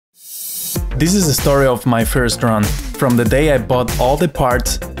This is the story of my first run, from the day I bought all the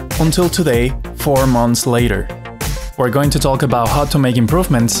parts until today, 4 months later. We're going to talk about how to make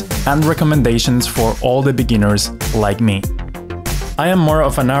improvements and recommendations for all the beginners like me. I am more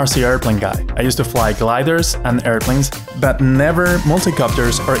of an RC airplane guy. I used to fly gliders and airplanes, but never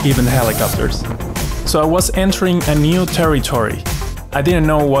multicopters or even helicopters. So I was entering a new territory. I didn't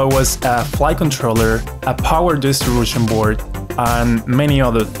know what was a flight controller, a power distribution board, and many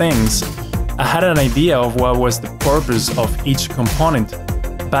other things. I had an idea of what was the purpose of each component,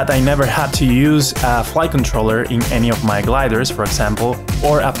 but I never had to use a flight controller in any of my gliders, for example,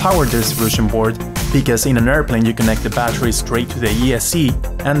 or a power distribution board, because in an airplane you connect the battery straight to the ESC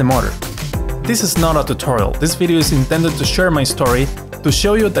and the motor. This is not a tutorial. This video is intended to share my story, to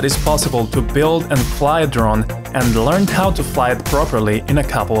show you that it's possible to build and fly a drone and learn how to fly it properly in a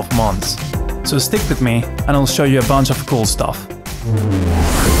couple of months. So stick with me and I'll show you a bunch of cool stuff.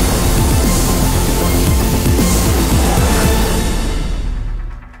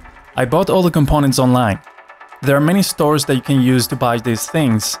 I bought all the components online. There are many stores that you can use to buy these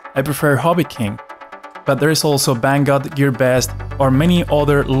things. I prefer Hobby King, but there is also Banggood, GearBest, or many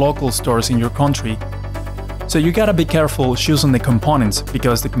other local stores in your country. So you gotta be careful choosing the components,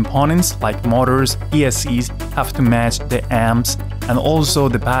 because the components like motors, ESCs have to match the amps and also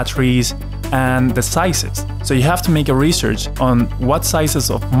the batteries and the sizes. So you have to make a research on what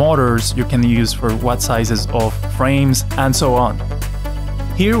sizes of motors you can use for what sizes of frames and so on.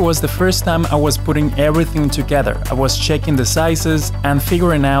 Here was the first time I was putting everything together. I was checking the sizes and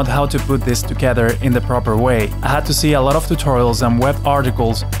figuring out how to put this together in the proper way. I had to see a lot of tutorials and web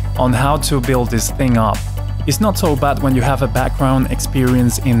articles on how to build this thing up. It's not so bad when you have a background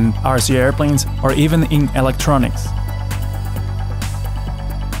experience in RC airplanes or even in electronics.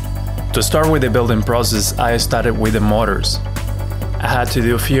 To start with the building process, I started with the motors. I had to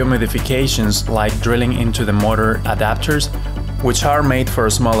do a few modifications, like drilling into the motor adapters, which are made for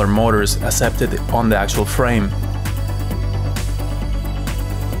smaller motors accepted on the actual frame.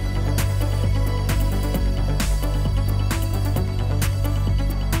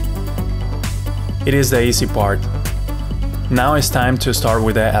 It is the easy part. Now it's time to start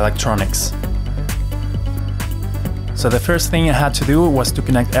with the electronics. So the first thing I had to do was to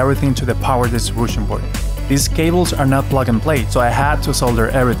connect everything to the power distribution board. These cables are not plug and play, so I had to solder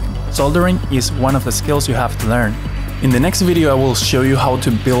everything. Soldering is one of the skills you have to learn. In the next video I will show you how to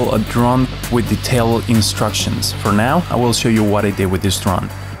build a drone with detailed instructions. For now, I will show you what I did with this drone.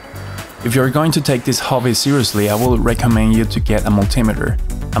 If you're going to take this hobby seriously, I will recommend you to get a multimeter.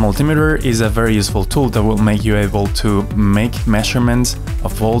 A multimeter is a very useful tool that will make you able to make measurements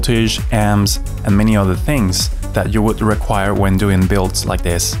of voltage, amps, and many other things that you would require when doing builds like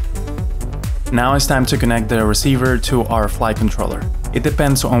this. Now it's time to connect the receiver to our flight controller. It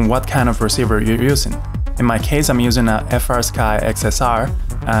depends on what kind of receiver you're using. In my case, I'm using a FrSky XSR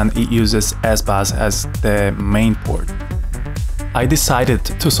and it uses S-Bus as the main port. I decided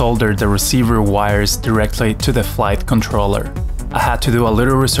to solder the receiver wires directly to the flight controller. I had to do a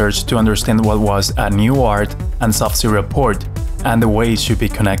little research to understand what was a new UART and sub-serial port and the way it should be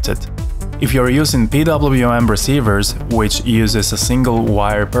connected. If you're using PWM receivers, which uses a single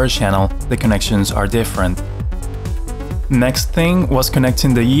wire per channel, the connections are different. Next thing was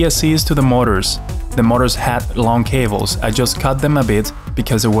connecting the ESCs to the motors. The motors had long cables. I just cut them a bit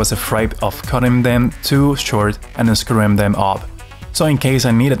because I was afraid of cutting them too short and screwing them up. So in case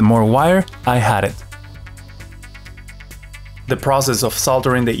I needed more wire, I had it. The process of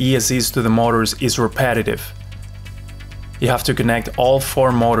soldering the ESCs to the motors is repetitive. You have to connect all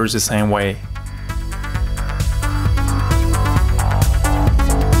 4 motors the same way.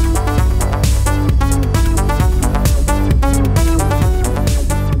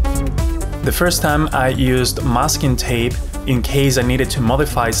 The first time I used masking tape in case I needed to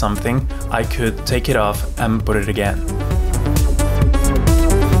modify something, I could take it off and put it again.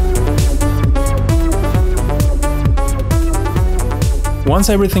 Once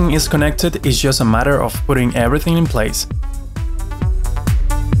everything is connected, it's just a matter of putting everything in place.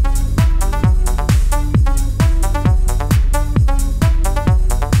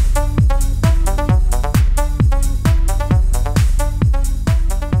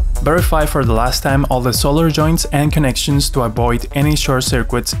 Verify for the last time all the solder joints and connections to avoid any short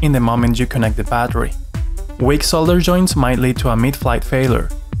circuits in the moment you connect the battery. Weak solder joints might lead to a mid-flight failure.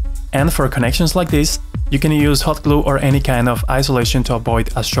 And for connections like this, you can use hot glue or any kind of isolation to avoid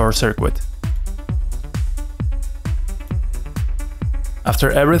a short circuit.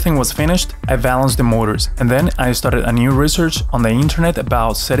 After everything was finished, I balanced the motors, and then I started a new research on the internet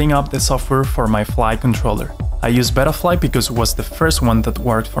about setting up the software for my flight controller. I used Betaflight because it was the first one that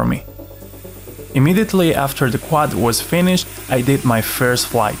worked for me. Immediately after the quad was finished, I did my first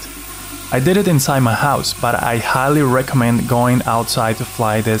flight. I did it inside my house, but I highly recommend going outside to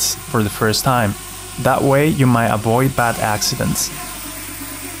fly this for the first time. That way you might avoid bad accidents.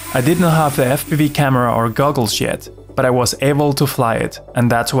 I did not have the FPV camera or goggles yet, but I was able to fly it,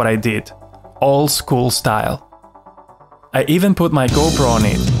 and that's what I did. Old school style. I even put my GoPro on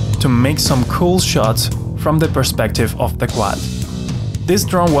it to make some cool shots from the perspective of the quad. This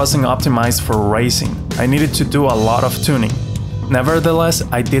drone wasn't optimized for racing, I needed to do a lot of tuning. Nevertheless,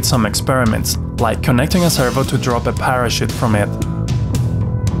 I did some experiments, like connecting a servo to drop a parachute from it.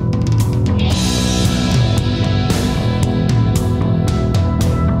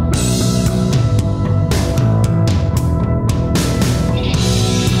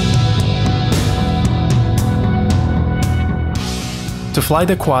 To fly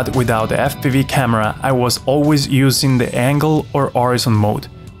the quad without the FPV camera, I was always using the angle or horizon mode,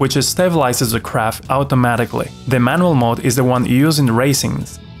 which stabilizes the craft automatically. The manual mode is the one used in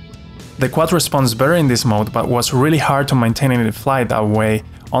racings. The quad responds better in this mode, but was really hard to maintain in the flight that way,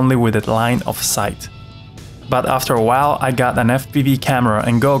 only with a line of sight. But after a while, I got an FPV camera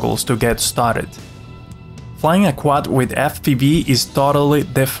and goggles to get started. Flying a quad with FPV is totally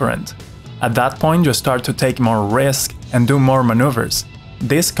different. At that point, you start to take more risk and do more maneuvers.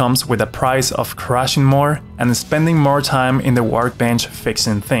 This comes with a price of crashing more and spending more time in the workbench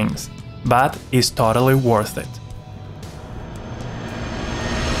fixing things, but it's totally worth it.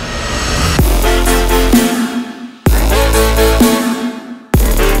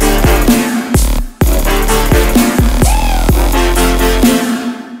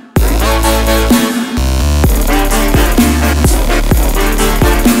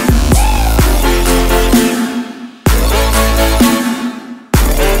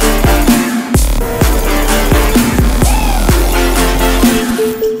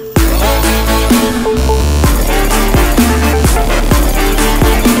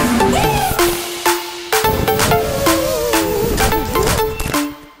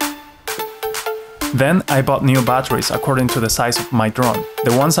 Then I bought new batteries according to the size of my drone.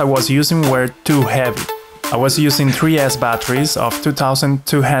 The ones I was using were too heavy. I was using 3S batteries of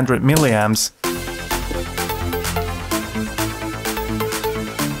 2200 milliamps.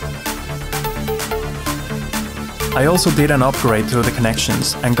 I also did an upgrade to the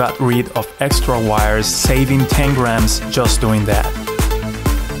connections and got rid of extra wires, saving 10 grams just doing that.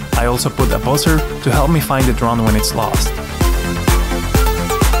 I also put a buzzer to help me find the drone when it's lost.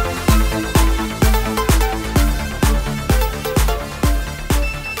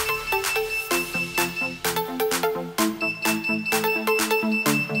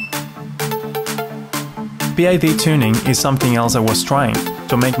 Pid tuning is something else I was trying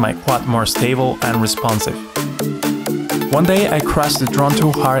to make my quad more stable and responsive. One day I crashed the drone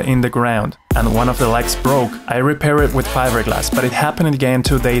too hard in the ground and one of the legs broke. I repaired it with fiberglass, but it happened again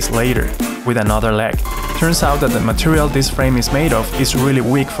 2 days later with another leg. Turns out that the material this frame is made of is really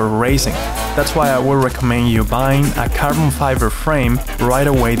weak for racing. That's why I would recommend you buying a carbon fiber frame right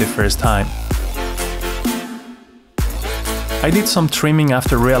away the first time. I did some trimming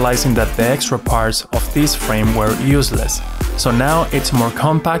after realizing that the extra parts of this frame were useless, so now it's more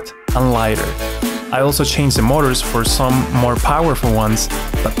compact and lighter. I also changed the motors for some more powerful ones,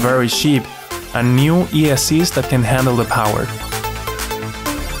 but very cheap, and new ESCs that can handle the power.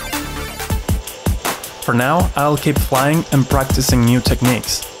 For now, I'll keep flying and practicing new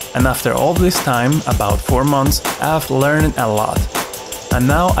techniques, and after all this time, about 4 months, I've learned a lot. And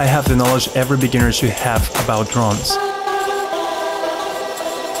now I have the knowledge every beginner should have about drones.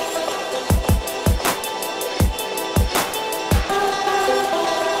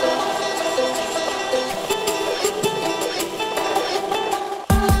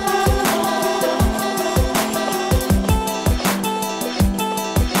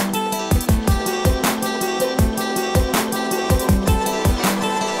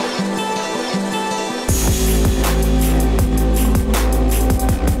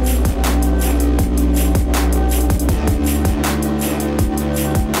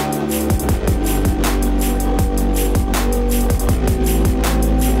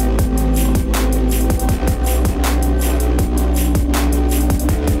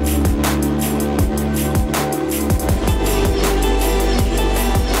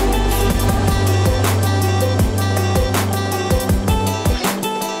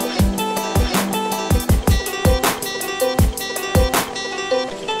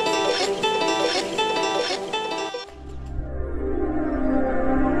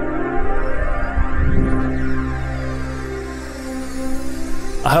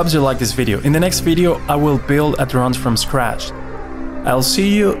 I hope you liked this video. In the next video, I will build a drone from scratch. I'll see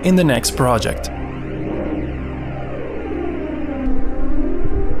you in the next project.